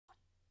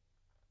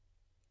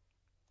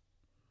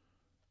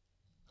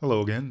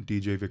Hello again,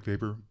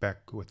 djvicvapor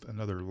back with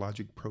another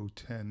Logic Pro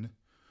 10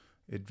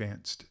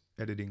 advanced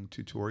editing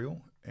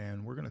tutorial,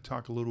 and we're going to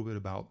talk a little bit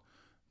about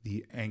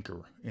the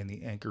anchor and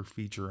the anchor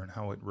feature and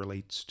how it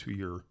relates to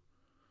your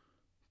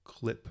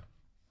clip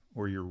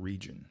or your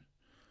region.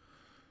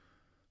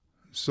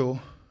 So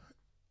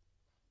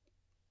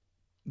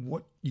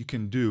what you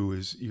can do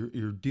is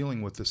you're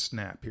dealing with the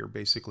snap here.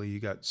 Basically, you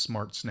got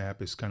smart snap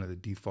is kind of the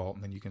default,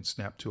 and then you can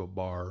snap to a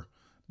bar,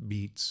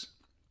 beats,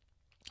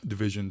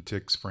 division,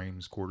 ticks,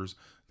 frames, quarters,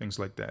 things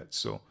like that.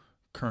 So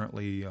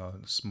currently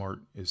smart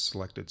is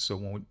selected. So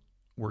when we're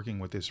working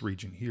with this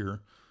region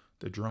here,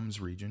 the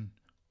drums region,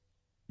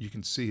 you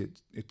can see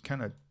it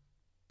kind of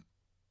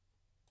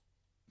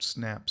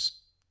snaps,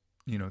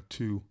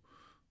 to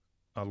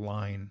a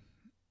line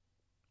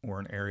or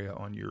an area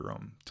on your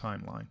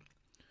timeline.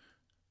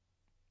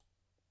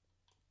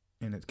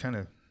 And it kind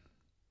of,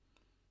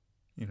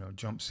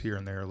 jumps here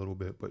and there a little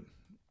bit, but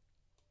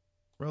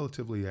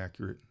relatively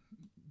accurate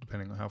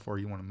depending on how far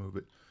you want to move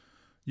it.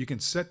 You can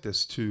set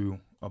this to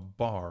a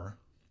bar,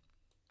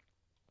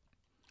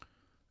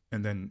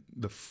 and then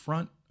the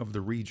front of the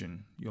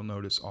region, you'll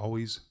notice,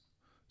 always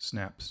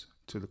snaps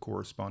to the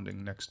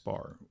corresponding next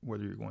bar,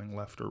 whether you're going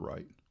left or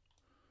right.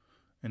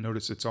 And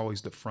notice it's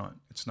always the front.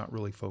 It's not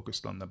really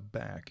focused on the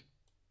back.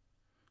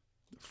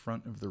 The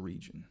front of the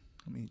region.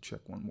 Let me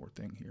check one more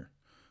thing here.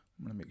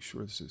 I'm going to make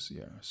sure this is,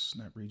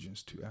 snap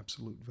regions to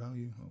absolute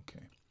value.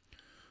 Okay.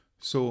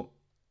 So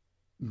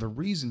the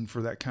reason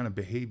for that kind of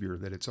behavior,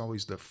 that it's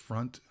always the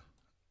front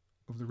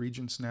of the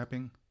region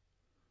snapping,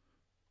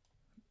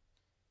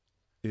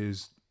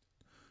 is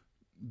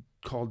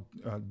called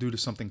due to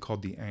something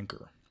called the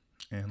anchor.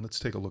 And let's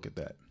take a look at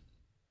that.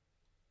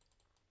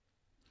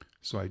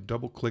 So I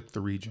double click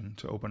the region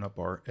to open up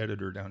our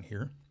editor down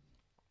here.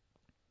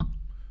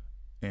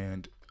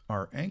 And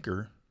our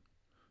anchor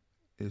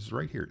is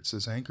right here. It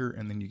says anchor,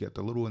 and then you get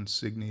the little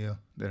insignia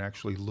that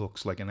actually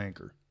looks like an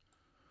anchor.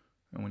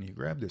 And when you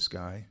grab this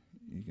guy,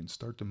 you can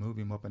start to move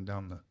him up and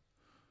down the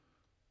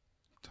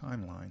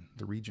timeline,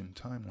 the region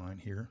timeline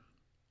here.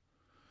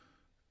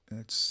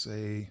 Let's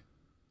say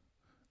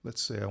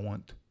I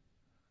want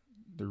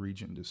the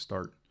region to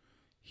start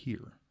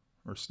here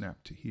or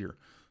snap to here.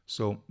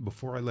 So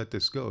before I let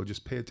this go,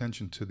 just pay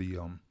attention to the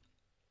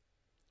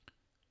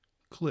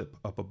clip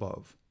up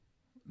above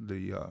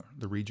the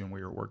region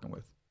we are working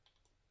with.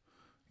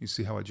 You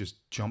see how it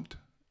just jumped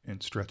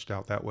and stretched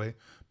out that way?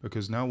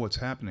 Because now what's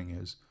happening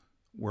is,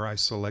 where I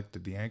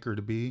selected the anchor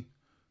to be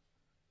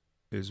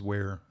is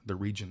where the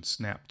region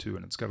snapped to,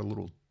 and it's got a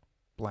little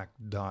black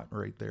dot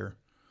right there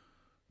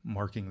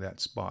marking that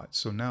spot.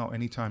 So now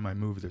anytime I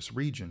move this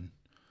region,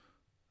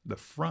 the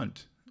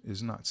front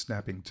is not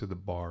snapping to the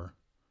bar,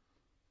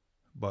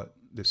 but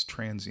this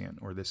transient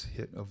or this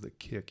hit of the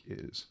kick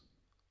is.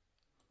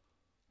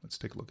 Let's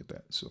take a look at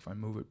that. So if I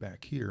move it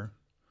back here,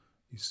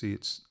 you see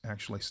it's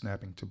actually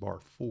snapping to bar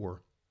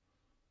 4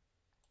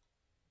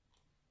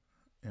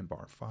 and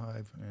bar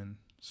 5 and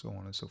so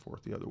on and so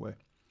forth the other way.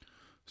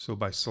 So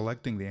by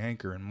selecting the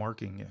anchor and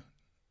marking it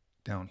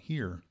down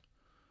here,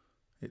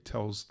 it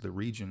tells the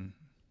region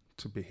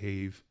to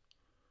behave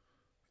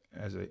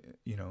as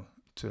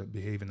to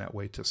behave in that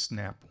way, to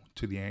snap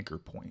to the anchor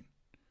point.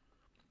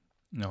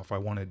 Now if I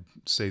wanted,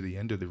 say, the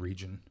end of the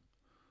region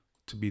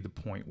to be the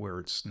point where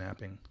it's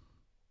snapping,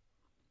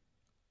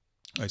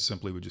 I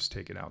simply would just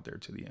take it out there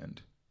to the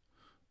end,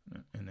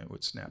 and it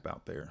would snap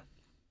out there.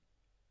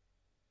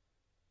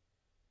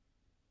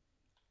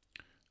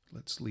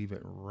 Let's leave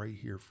it right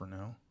here for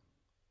now.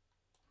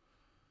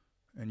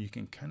 And you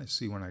can kind of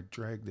see when I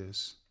drag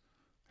this,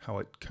 how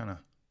it kind of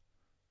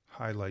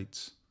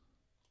highlights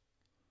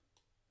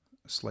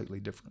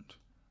slightly different.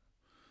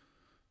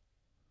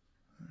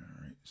 All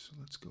right, so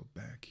let's go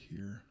back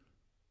here.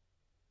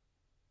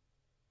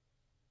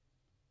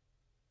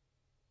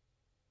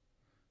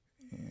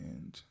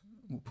 And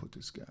we'll put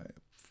this guy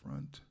up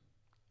front.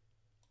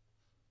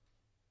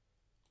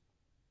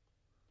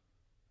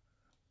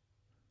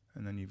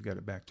 And then you've got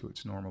it back to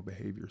its normal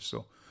behavior.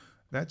 So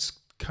that's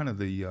kind of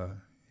the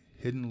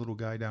hidden little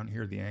guy down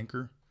here, the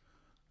anchor,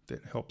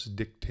 that helps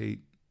dictate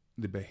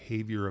the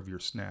behavior of your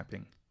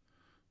snapping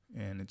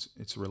and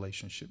its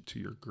relationship to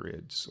your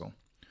grid. So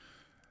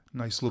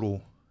nice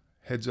little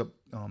heads up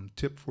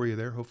tip for you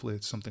there. Hopefully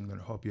it's something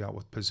that'll help you out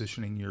with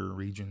positioning your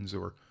regions,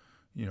 or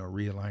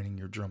realigning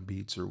your drum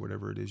beats, or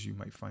whatever it is you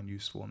might find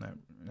useful in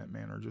that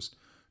manner.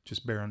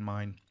 Just bear in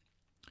mind,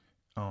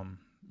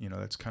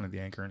 that's kind of the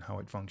anchor and how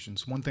it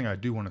functions. One thing I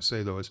do want to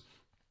say though is,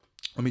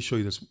 let me show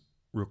you this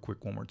real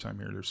quick one more time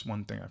here. There's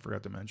one thing I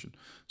forgot to mention.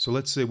 So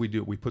let's say we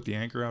put the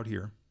anchor out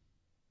here,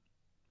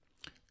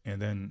 and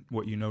then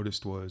what you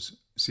noticed was,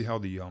 see how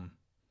the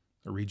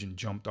region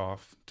jumped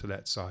off to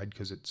that side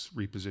because it's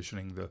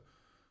repositioning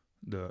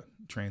the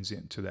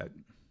transient to that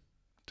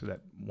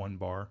one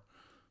bar.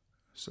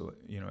 So,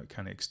 it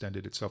kind of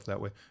extended itself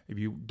that way. If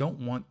you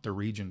don't want the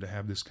region to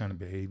have this kind of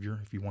behavior,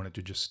 if you want it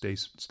to just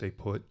stay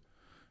put,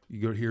 you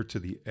go here to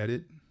the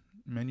edit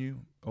menu,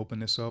 open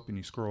this up, and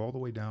you scroll all the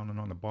way down, and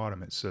on the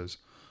bottom it says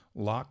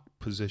lock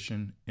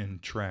position in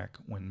track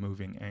when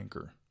moving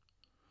anchor.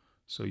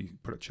 So you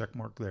put a check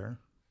mark there.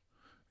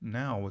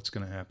 Now what's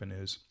going to happen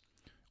is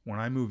when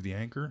I move the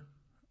anchor,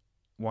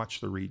 watch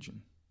the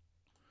region.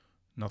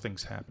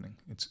 Nothing's happening.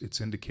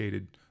 It's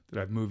indicated that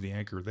I've moved the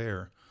anchor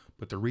there,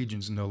 but the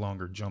region's no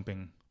longer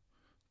jumping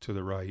to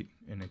the right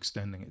and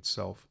extending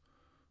itself.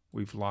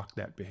 We've locked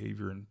that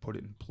behavior and put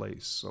it in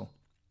place. So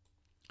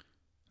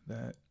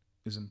that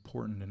is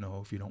important to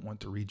know if you don't want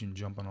the region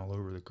jumping all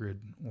over the grid,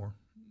 or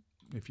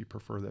if you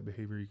prefer that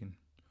behavior, you can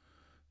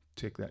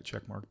take that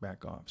check mark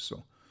back off.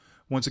 So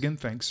once again,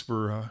 thanks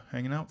for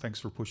hanging out. Thanks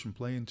for pushing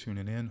play and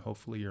tuning in.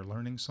 Hopefully you're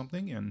learning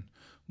something, and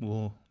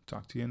we'll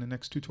talk to you in the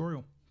next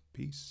tutorial.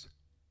 Peace.